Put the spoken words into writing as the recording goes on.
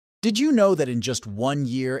Did you know that in just 1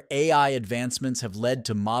 year, AI advancements have led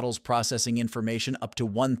to models processing information up to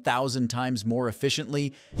 1,000 times more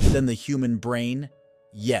efficiently than the human brain?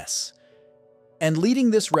 Yes. And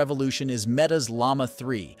leading this revolution is Meta's Llama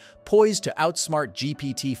 3, poised to outsmart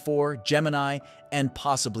GPT-4, Gemini, and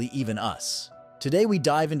possibly even us. Today we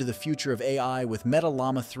dive into the future of AI with Meta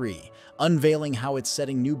Llama 3, unveiling how it's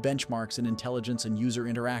setting new benchmarks in intelligence and user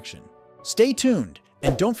interaction. Stay tuned,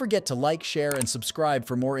 and don't forget to like, share, and subscribe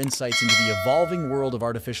for more insights into the evolving world of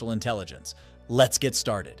artificial intelligence. Let's get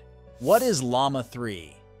started. What is Llama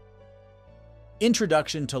 3?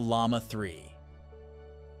 Introduction to Llama 3.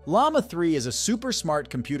 Llama 3 is a super smart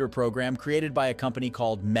computer program created by a company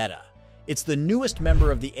called Meta. It's the newest member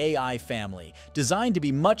of the AI family, designed to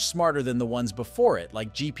be much smarter than the ones before it,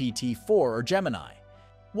 like GPT-4 or Gemini.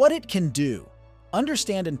 What it can do: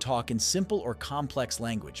 understand and talk in simple or complex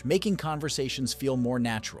language, making conversations feel more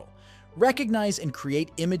natural. Recognize and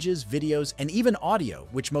create images, videos, and even audio,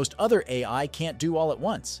 which most other AI can't do all at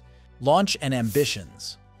once. Launch and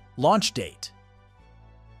ambitions. Launch date.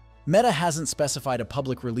 Meta hasn't specified a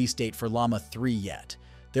public release date for Llama 3 yet.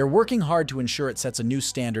 They're working hard to ensure it sets a new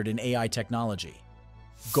standard in AI technology.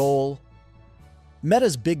 Goal.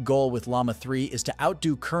 Meta's big goal with Llama 3 is to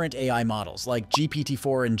outdo current AI models like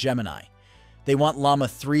GPT-4 and Gemini. They want Llama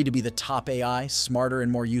 3 to be the top AI, smarter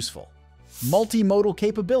and more useful. Multimodal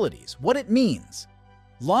capabilities. What it means.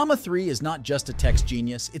 Llama 3 is not just a text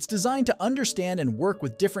genius, it's designed to understand and work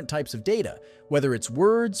with different types of data, whether it's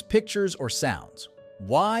words, pictures, or sounds.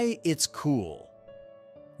 Why it's cool.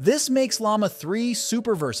 This makes Llama 3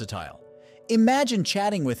 super versatile. Imagine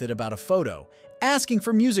chatting with it about a photo, asking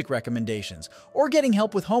for music recommendations, or getting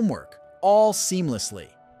help with homework, all seamlessly.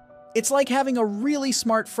 It's like having a really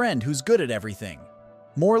smart friend who's good at everything.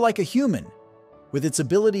 More like a human. With its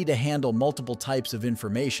ability to handle multiple types of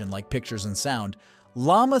information like pictures and sound,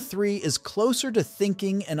 Llama 3 is closer to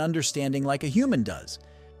thinking and understanding like a human does.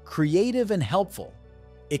 Creative and helpful.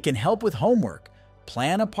 It can help with homework,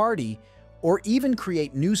 plan a party, or even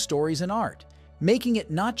create new stories and art, making it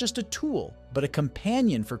not just a tool, but a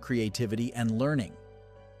companion for creativity and learning.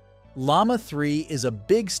 Llama 3 is a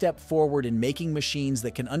big step forward in making machines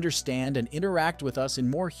that can understand and interact with us in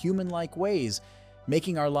more human-like ways,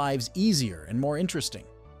 making our lives easier and more interesting.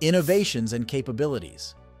 Innovations and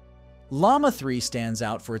capabilities. Llama 3 stands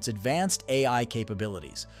out for its advanced AI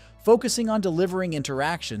capabilities, focusing on delivering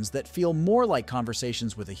interactions that feel more like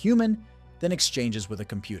conversations with a human than exchanges with a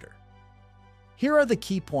computer. Here are the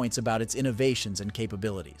key points about its innovations and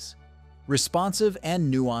capabilities. Responsive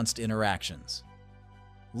and nuanced interactions.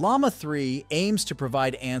 Llama 3 aims to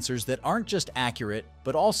provide answers that aren't just accurate,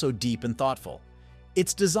 but also deep and thoughtful.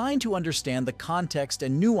 It's designed to understand the context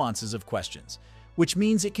and nuances of questions, which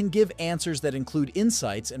means it can give answers that include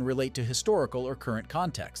insights and relate to historical or current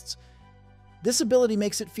contexts. This ability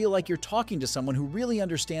makes it feel like you're talking to someone who really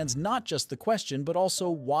understands not just the question, but also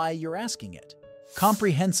why you're asking it.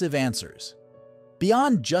 Comprehensive answers.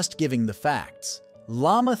 Beyond just giving the facts,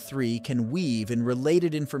 Llama 3 can weave in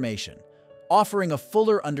related information, offering a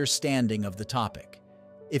fuller understanding of the topic.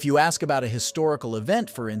 If you ask about a historical event,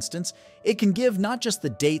 for instance, it can give not just the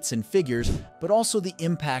dates and figures, but also the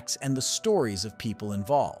impacts and the stories of people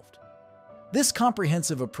involved. This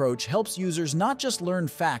comprehensive approach helps users not just learn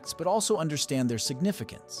facts, but also understand their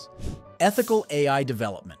significance. Ethical AI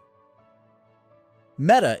development.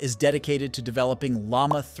 Meta is dedicated to developing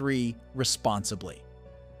Llama 3 responsibly.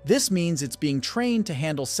 This means it's being trained to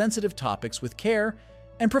handle sensitive topics with care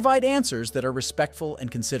and provide answers that are respectful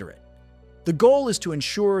and considerate. The goal is to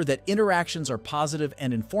ensure that interactions are positive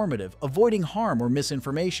and informative, avoiding harm or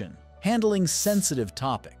misinformation, handling sensitive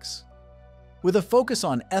topics. With a focus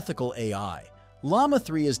on ethical AI, Llama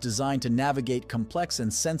 3 is designed to navigate complex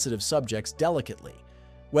and sensitive subjects delicately.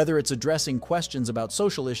 Whether it's addressing questions about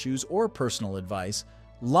social issues or personal advice,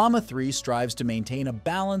 Llama 3 strives to maintain a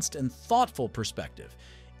balanced and thoughtful perspective,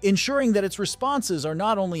 ensuring that its responses are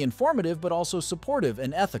not only informative but also supportive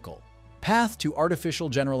and ethical. Path to Artificial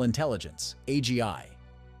General Intelligence, AGI.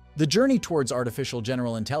 The journey towards artificial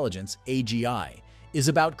general intelligence, AGI, is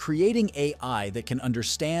about creating AI that can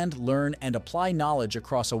understand, learn, and apply knowledge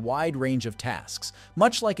across a wide range of tasks,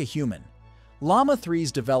 much like a human. Llama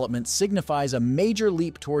 3's development signifies a major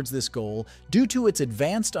leap towards this goal due to its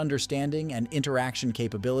advanced understanding and interaction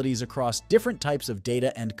capabilities across different types of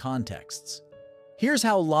data and contexts. Here's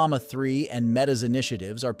how Llama 3 and Meta's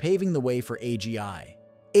initiatives are paving the way for AGI.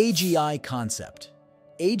 AGI concept.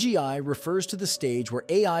 AGI refers to the stage where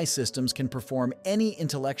AI systems can perform any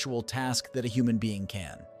intellectual task that a human being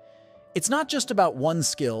can. It's not just about one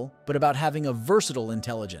skill, but about having a versatile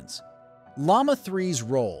intelligence. Llama 3's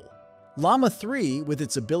role. Llama 3, with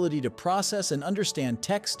its ability to process and understand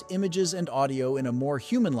text, images, and audio in a more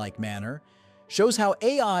human-like manner, shows how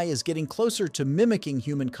AI is getting closer to mimicking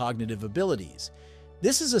human cognitive abilities.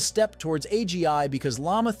 This is a step towards AGI because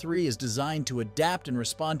Llama 3 is designed to adapt and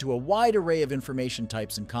respond to a wide array of information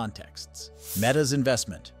types and contexts. Meta's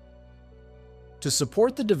investment. To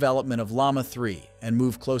support the development of Llama 3 and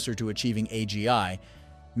move closer to achieving AGI,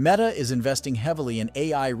 Meta is investing heavily in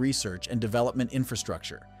AI research and development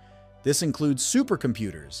infrastructure. This includes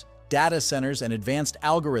supercomputers, data centers, and advanced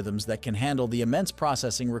algorithms that can handle the immense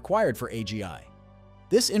processing required for AGI.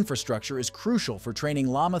 This infrastructure is crucial for training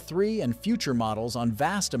Llama 3 and future models on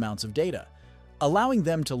vast amounts of data, allowing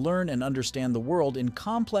them to learn and understand the world in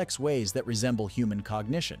complex ways that resemble human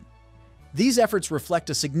cognition. These efforts reflect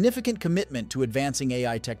a significant commitment to advancing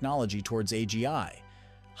AI technology towards AGI,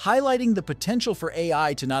 highlighting the potential for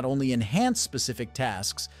AI to not only enhance specific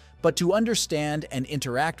tasks, but to understand and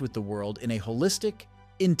interact with the world in a holistic,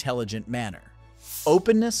 intelligent manner.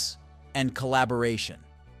 Openness and collaboration.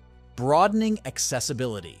 Broadening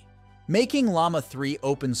accessibility. Making Llama 3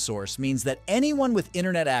 open source means that anyone with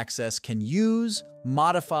internet access can use,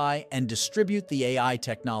 modify, and distribute the AI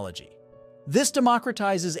technology. This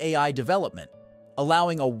democratizes AI development,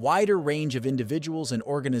 allowing a wider range of individuals and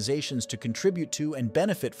organizations to contribute to and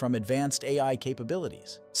benefit from advanced AI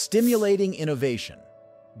capabilities. Stimulating innovation.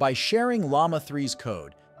 By sharing Llama 3's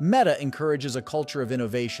code, Meta encourages a culture of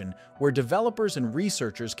innovation where developers and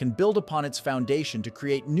researchers can build upon its foundation to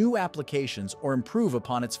create new applications or improve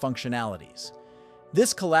upon its functionalities.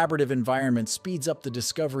 This collaborative environment speeds up the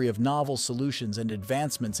discovery of novel solutions and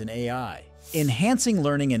advancements in AI. Enhancing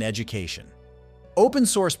learning and education.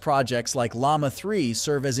 Open-source projects like Llama 3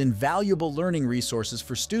 serve as invaluable learning resources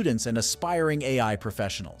for students and aspiring AI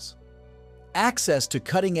professionals. Access to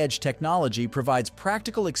cutting-edge technology provides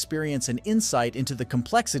practical experience and insight into the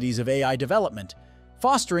complexities of AI development,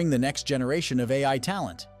 fostering the next generation of AI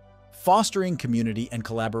talent. Fostering community and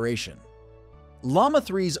collaboration. Llama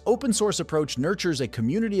 3's open-source approach nurtures a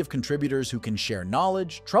community of contributors who can share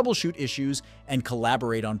knowledge, troubleshoot issues, and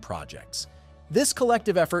collaborate on projects. This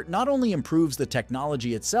collective effort not only improves the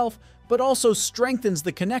technology itself, but also strengthens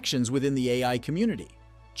the connections within the AI community.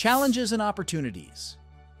 Challenges and opportunities.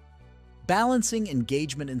 Balancing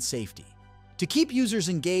engagement and safety. To keep users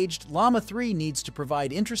engaged, Llama 3 needs to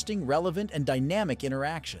provide interesting, relevant, and dynamic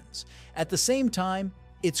interactions. At the same time,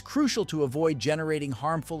 it's crucial to avoid generating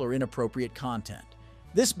harmful or inappropriate content.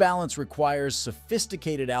 This balance requires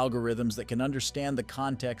sophisticated algorithms that can understand the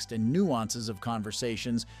context and nuances of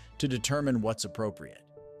conversations to determine what's appropriate.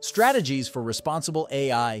 Strategies for responsible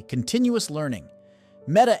AI, continuous learning.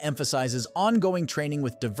 Meta emphasizes ongoing training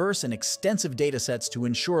with diverse and extensive datasets to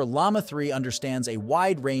ensure Llama 3 understands a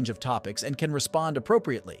wide range of topics and can respond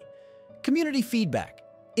appropriately. Community feedback.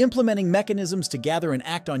 Implementing mechanisms to gather and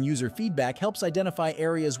act on user feedback helps identify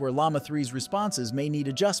areas where Llama 3's responses may need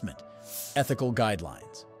adjustment. Ethical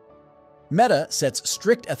guidelines. Meta sets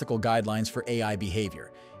strict ethical guidelines for AI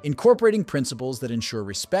behavior, incorporating principles that ensure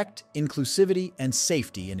respect, inclusivity, and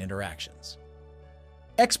safety in interactions.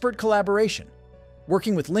 Expert collaboration.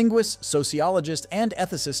 Working with linguists, sociologists, and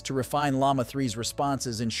ethicists to refine Llama 3's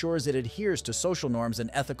responses ensures it adheres to social norms and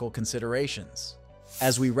ethical considerations.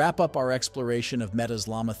 As we wrap up our exploration of Meta's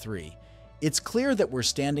Llama 3, it's clear that we're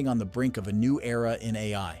standing on the brink of a new era in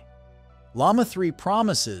AI. Llama 3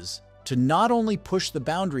 promises to not only push the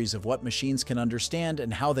boundaries of what machines can understand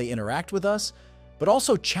and how they interact with us, but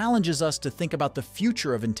also challenges us to think about the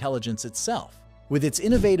future of intelligence itself. With its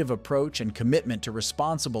innovative approach and commitment to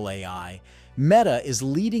responsible AI, Meta is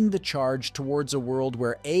leading the charge towards a world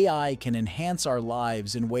where AI can enhance our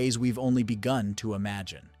lives in ways we've only begun to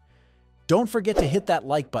imagine. Don't forget to hit that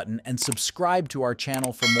like button and subscribe to our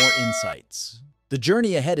channel for more insights. The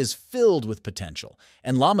journey ahead is filled with potential,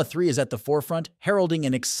 and Llama 3 is at the forefront, heralding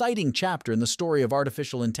an exciting chapter in the story of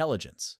artificial intelligence.